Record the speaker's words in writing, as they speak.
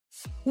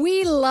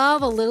We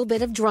love a little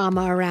bit of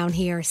drama around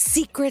here.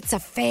 Secrets,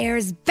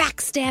 affairs,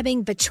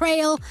 backstabbing,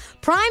 betrayal.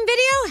 Prime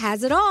Video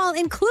has it all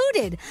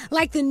included.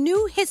 Like the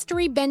new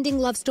history-bending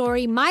love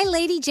story, My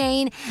Lady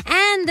Jane,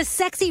 and the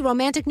sexy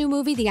romantic new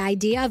movie, The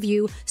Idea of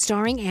You,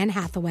 starring Anne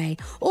Hathaway.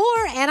 Or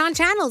add-on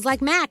channels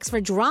like Max for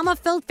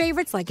drama-filled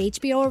favorites like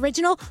HBO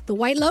original, The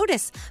White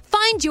Lotus.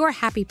 Find your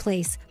happy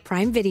place.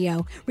 Prime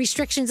Video.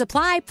 Restrictions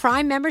apply.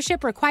 Prime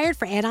membership required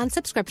for add-on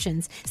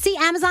subscriptions. See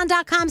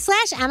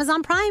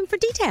Amazon.com/Amazon Prime for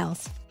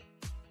details.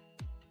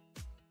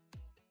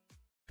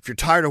 If you're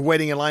tired of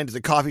waiting in line to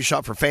the coffee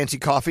shop for fancy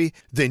coffee,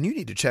 then you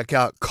need to check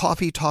out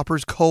Coffee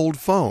Topper's Cold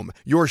Foam,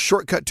 your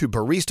shortcut to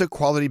barista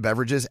quality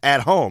beverages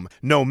at home.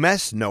 No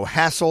mess, no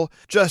hassle.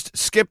 Just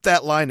skip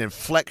that line and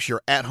flex your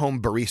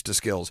at-home barista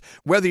skills.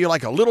 Whether you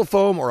like a little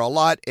foam or a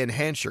lot,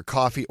 enhance your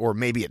coffee, or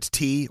maybe it's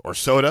tea or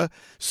soda.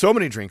 So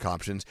many drink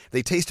options.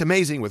 They taste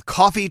amazing with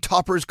Coffee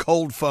Topper's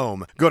Cold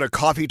Foam. Go to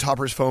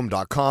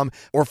coffeetoppersfoam.com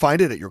or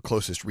find it at your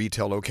closest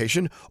retail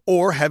location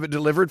or have it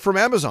delivered from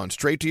Amazon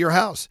straight to your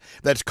house.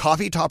 That's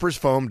coffeetoppersfoam.com.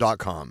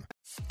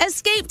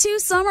 Escape to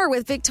summer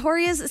with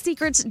Victoria's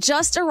Secret's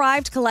just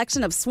arrived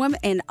collection of swim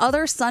and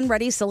other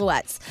sun-ready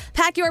silhouettes.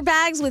 Pack your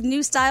bags with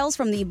new styles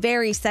from the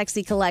Very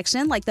Sexy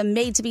collection, like the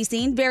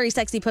made-to-be-seen Very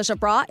Sexy push-up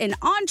bra, and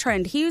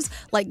on-trend hues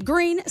like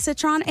green,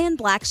 citron, and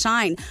black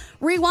shine.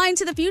 Rewind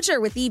to the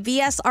future with the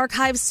VS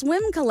Archive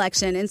Swim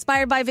collection,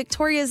 inspired by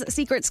Victoria's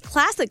Secret's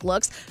classic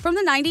looks from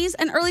the 90s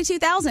and early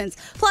 2000s.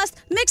 Plus,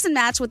 mix and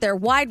match with their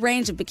wide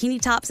range of bikini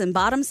tops and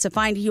bottoms to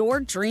find your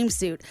dream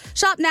suit.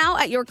 Shop now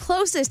at your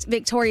closest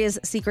Victoria's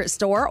Secret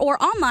store or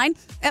online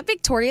at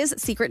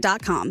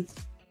victoriassecret.com.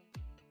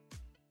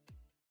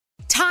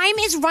 Time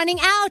is running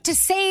out to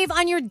save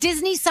on your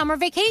Disney summer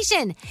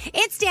vacation.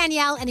 It's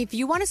Danielle, and if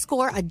you want to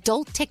score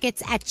adult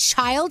tickets at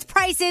child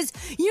prices,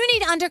 you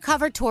need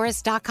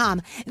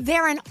undercovertourist.com.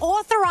 They're an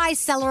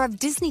authorized seller of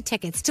Disney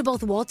tickets to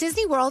both Walt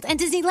Disney World and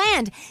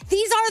Disneyland.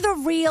 These are the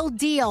real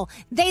deal.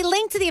 They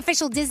link to the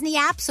official Disney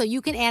app so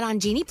you can add on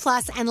Genie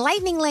Plus and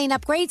Lightning Lane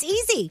upgrades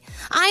easy.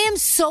 I am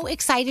so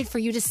excited for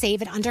you to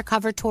save at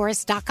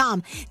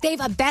undercovertourist.com. They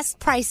have a best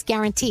price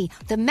guarantee.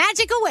 The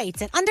magic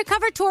awaits at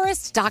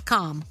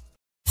undercovertourist.com.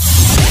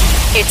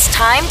 It's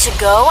time to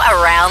go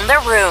around the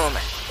room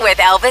with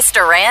Elvis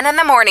Duran and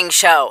the Morning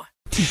Show.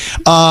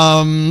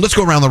 Let's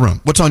go around the room.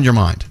 What's on your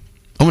mind?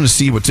 I want to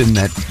see what's in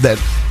that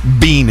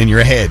bean in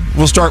your head.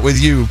 We'll start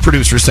with you,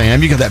 producer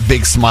Sam. You got that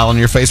big smile on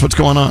your face. What's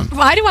going on?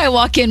 Why do I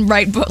walk in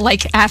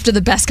after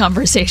the best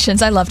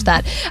conversations? I loved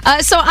that.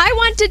 So I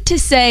wanted to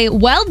say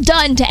well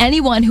done to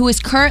anyone who is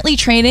currently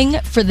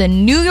training for the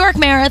New York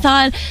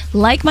Marathon,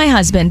 like my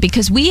husband,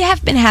 because we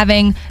have been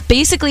having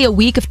basically a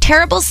week of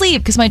terrible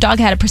sleep because my dog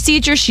had a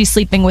procedure. She's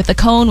sleeping with a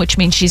cone, which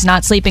means she's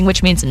not sleeping,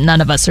 which means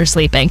none of us are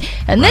sleeping.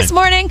 And This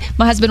morning,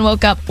 my husband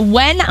woke up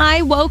when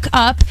I woke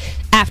up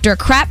after a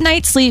crap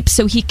night's sleep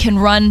so he can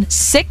run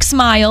 6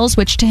 miles,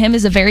 which to him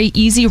is a very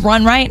easy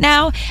run right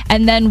now,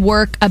 and then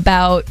work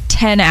about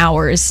 10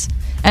 hours.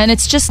 And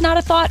it's just not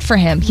a thought for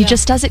him. He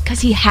just does it because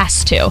he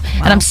has to. Wow.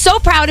 And I'm so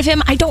proud of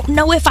him. I don't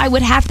know if I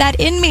would have that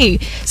in me.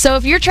 So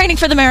if you're training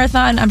for the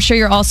marathon, I'm sure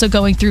you're also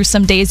going through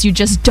some days you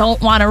just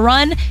don't want to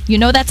run. You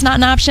know that's not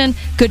an option.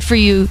 Good for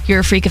you. You're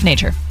a freak of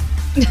nature.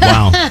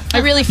 Wow. I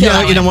really feel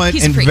that way. You know what?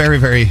 He's and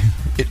very...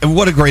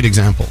 What a great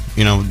example.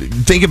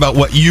 Think about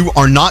what you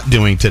are not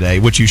doing today,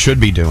 which you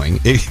should be doing.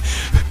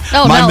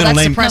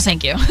 That's depressing.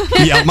 Thank you.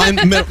 Yeah,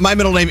 my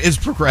middle name is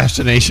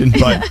procrastination,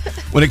 but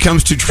when it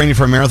comes to training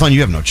for a marathon,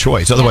 you have no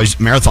choice. Otherwise,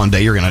 marathon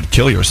day, you're going to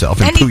kill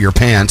yourself and poo your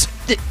pants.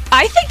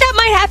 I think that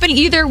might happen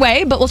either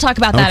way, but we'll talk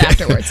about that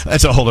afterwards.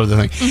 That's a whole other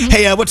thing. Mm-hmm.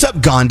 Hey, what's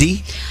up,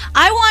 Gandhi?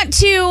 I want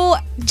to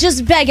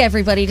just beg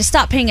everybody to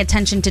stop paying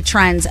attention to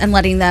trends and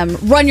letting them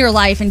run your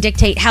life and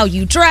dictate how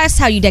you dress,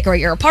 how you decorate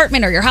your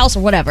apartment or your house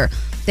or whatever.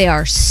 They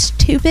are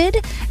stupid,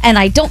 and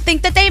I don't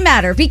think that they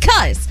matter,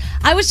 because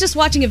I was just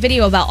watching a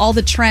video about all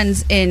the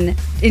trends in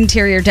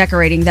interior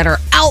decorating that are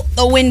out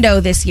the window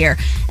this year.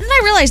 And then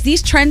I realized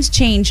these trends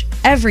change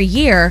every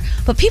year,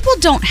 but people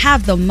don't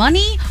have the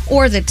money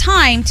or the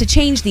time to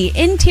change the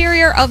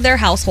interior of their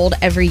household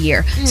every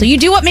year. So you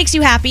do what makes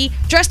you happy,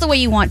 dress the way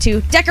you want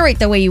to, decorate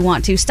the way you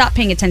want to, stop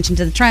paying attention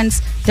to the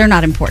trends. They're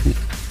not important.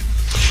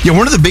 Yeah,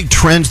 one of the big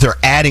trends they're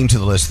adding to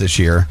the list this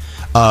year,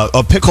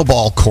 a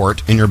pickleball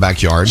court in your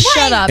backyard.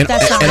 Shut up.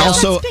 That's not and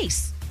also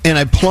space. And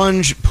a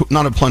plunge,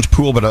 not a plunge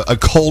pool, but a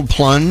cold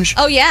plunge.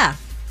 Oh, yeah.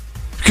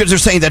 Because they're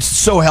saying that's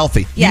so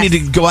healthy. Yes. You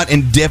need to go out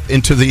and dip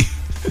into the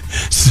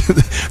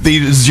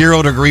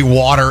 0-degree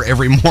water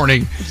every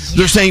morning. Yeah.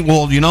 They're saying,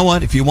 well, you know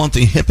what? If you want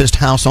the hippest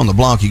house on the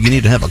block, you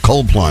need to have a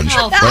cold plunge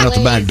right out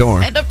the back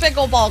door. And a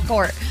pickleball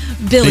court.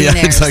 Billionaires.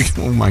 Yeah, it's like,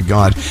 oh my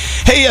God.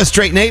 Hey,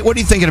 Straight Nate, what are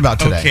you thinking about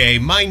today? Okay,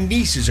 my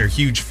nieces are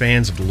huge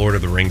fans of the Lord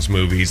of the Rings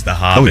movies, The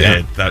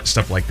Hobbit,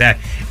 stuff like that.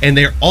 And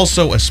they're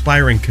also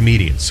aspiring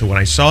comedians. So when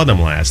I saw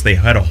them last, they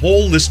had a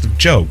whole list of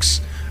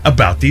jokes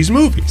about these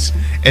movies.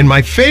 And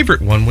my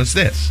favorite one was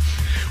this.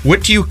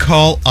 What do you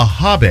call a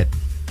hobbit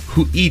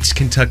who eats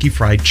Kentucky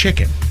Fried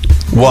Chicken?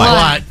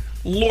 What?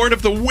 Lord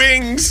of the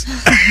Wings.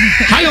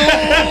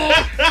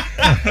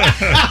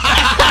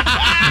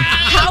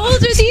 How old are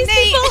these people?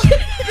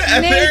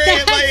 They're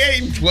like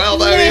 8 and 12.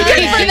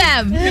 Good for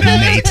them.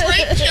 It's a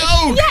great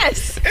joke.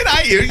 Yes. And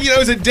it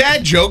was a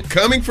dad joke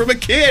coming from a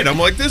kid. I'm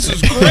like, this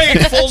is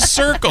great, full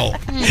circle.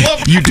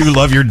 You do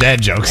love your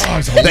dad jokes.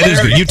 That is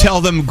good. You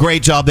tell them,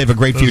 great job. They have a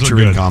great future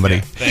in comedy.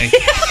 Yeah, thank you.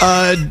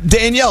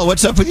 Danielle,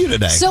 what's up with you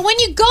today? So when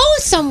you go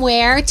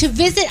somewhere to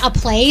visit a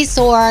place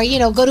or,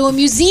 go to a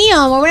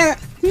museum or whatever,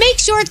 make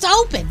sure it's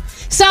open.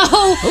 So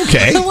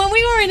when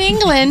we were in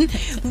England,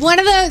 one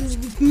of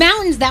the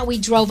mountains that we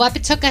drove up,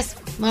 it took us,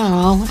 I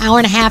don't know, hour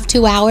and a half,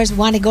 2 hours. We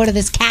wanted to go to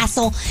this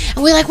castle.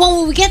 And we're like, well,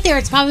 when we get there,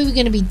 it's probably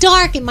going to be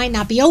dark. It might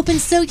not be open.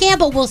 So, yeah,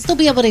 but we'll still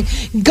be able to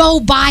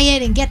go by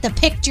it and get the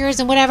pictures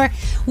and whatever.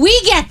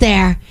 We get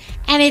there,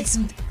 and it's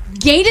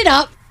gated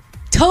up,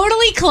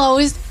 totally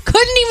closed.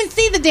 Couldn't even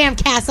see the damn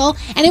castle.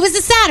 And it was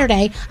a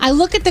Saturday. I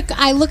look at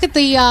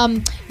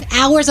the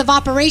hours of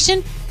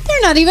operation.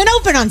 They're not even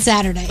open on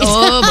Saturdays.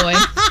 Oh, boy.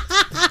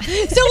 So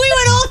we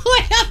went all the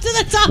way up to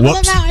the top of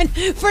the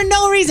mountain for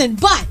no reason.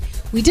 But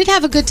we did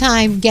have a good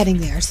time getting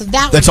there. So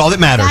that's all that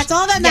matters. That's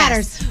all that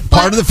matters.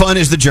 Part of the fun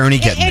is the journey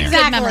getting there.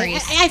 Exactly. Good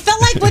memories. I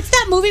felt like, what's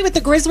that movie with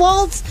the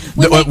Griswolds?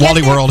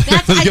 Wally World.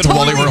 I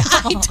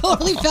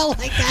totally felt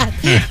like that.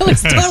 It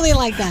was totally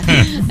like that.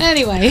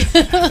 Anyway.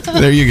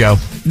 There you go.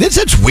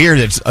 That's weird.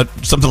 It's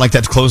something like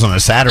that's closed on a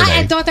Saturday.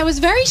 I thought that was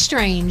very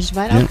strange,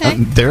 but okay.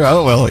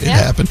 It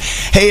happened.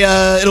 Hey,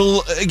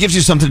 it gives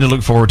you something to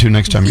look forward to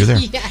next time you're there.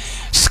 Yes.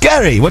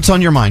 Scary, what's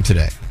on your mind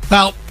today?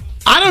 Well,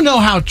 I don't know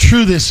how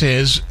true this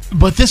is,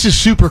 but this is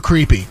super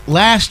creepy.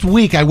 Last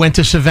week, I went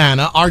to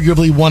Savannah,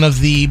 arguably one of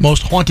the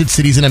most haunted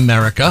cities in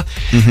America,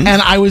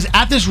 and I was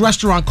at this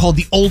restaurant called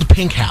the Old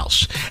Pink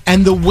House,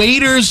 and the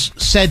waiters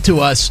said to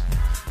us,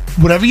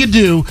 whatever you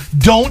do,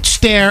 don't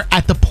stare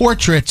at the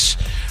portraits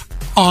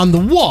on the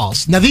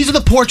walls. Now, these are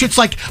the portraits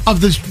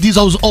of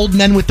those old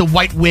men with the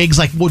white wigs,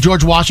 like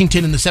George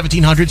Washington in the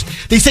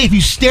 1700s. They say if you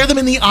stare them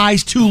in the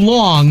eyes too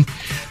long,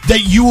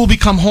 that you will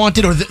become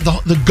haunted, or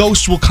the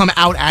ghosts will come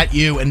out at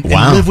you and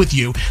live with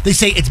you. They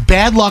say it's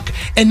bad luck,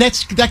 and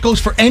that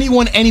goes for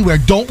anyone, anywhere.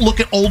 Don't look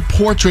at old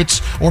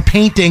portraits or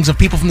paintings of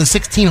people from the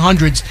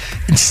 1600s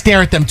and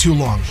stare at them too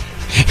long.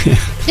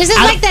 This is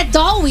like that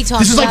doll we talked about.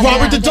 This is like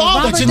Robert the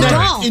Doll that's in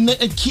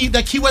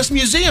that Key West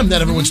Museum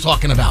that everyone's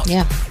talking about.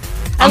 Yeah.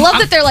 I love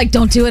that they're like,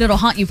 don't do it, it'll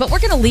haunt you. But we're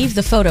going to leave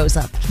the photos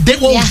up.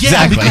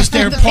 Because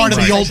they're part of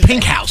the Old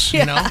Pink House,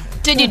 you know?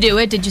 Did you do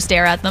it? Did you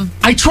stare at them?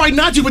 I tried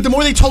not to, but the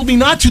more they told me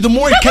not to, the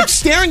more I kept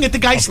staring at the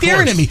guy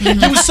staring at me.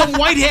 There was some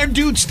white-haired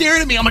dude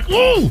staring at me. I'm like,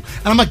 ooh!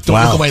 And I'm like,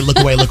 don't look away, look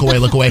away, look away,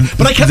 look away.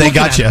 But I kept They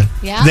looking got you.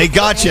 Yeah. They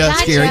got you.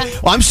 Scary.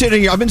 Well, I'm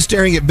sitting here. I've been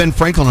staring at Ben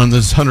Franklin on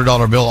this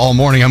 $100 bill all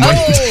morning. I'm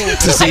waiting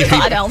to see if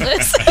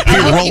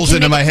he rolls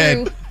into my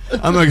head.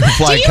 I'm going to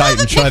fly a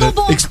kite and try to. Do you have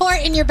a pickleball court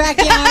in your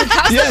backyard?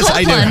 Yes,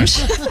 I do.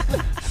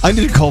 I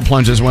did a cold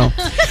plunge as well.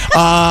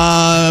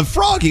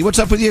 Froggy, what's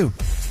up with you?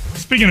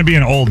 Speaking of being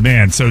an old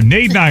man, so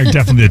Nate and I are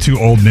definitely the two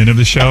old men of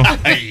the show.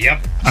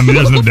 Yep. I mean,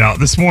 there's no doubt.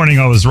 This morning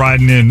I was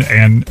riding in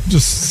and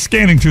just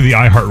scanning through the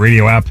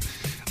iHeartRadio app.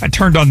 I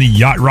turned on the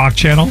Yacht Rock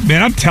channel.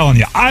 Man, I'm telling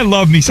you, I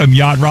love me some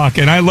Yacht Rock,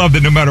 and I love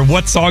that no matter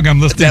what song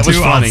I'm listening was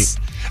funny.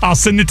 I'll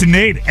send it to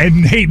Nate,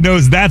 and Nate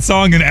knows that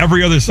song and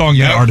every other song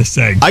that artist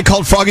sang. I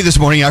called Froggy this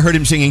morning. I heard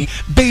him singing,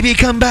 "Baby,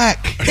 Come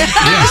Back."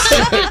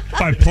 Yes,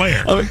 by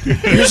Player.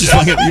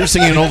 You're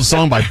singing an old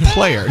song by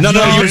Player. No,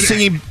 you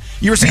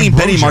were singing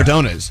Benny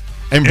Mardona's.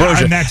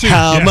 Ambrosia. Yeah,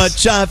 How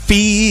much I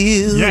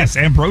feel. Yes,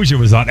 Ambrosia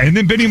was on. And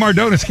then Benny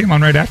Mardones came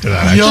on right after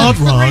that. Yacht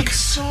Rock. Great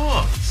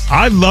song.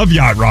 I love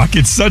Yacht Rock.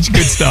 It's such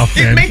good stuff,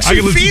 man. It makes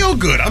you feel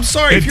good. I'm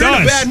sorry. If you're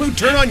in a bad mood,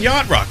 turn on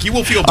Yacht Rock. You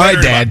will feel better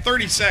in about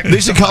 30 seconds.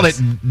 They should call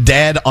it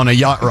Dad on a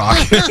Yacht Rock.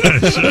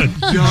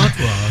 Yacht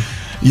Rock.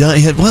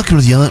 Yeah, welcome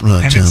to the Yacht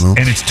Rock channel.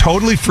 And it's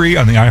totally free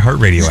on the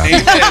iHeartRadio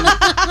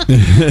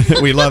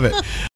app. We love it.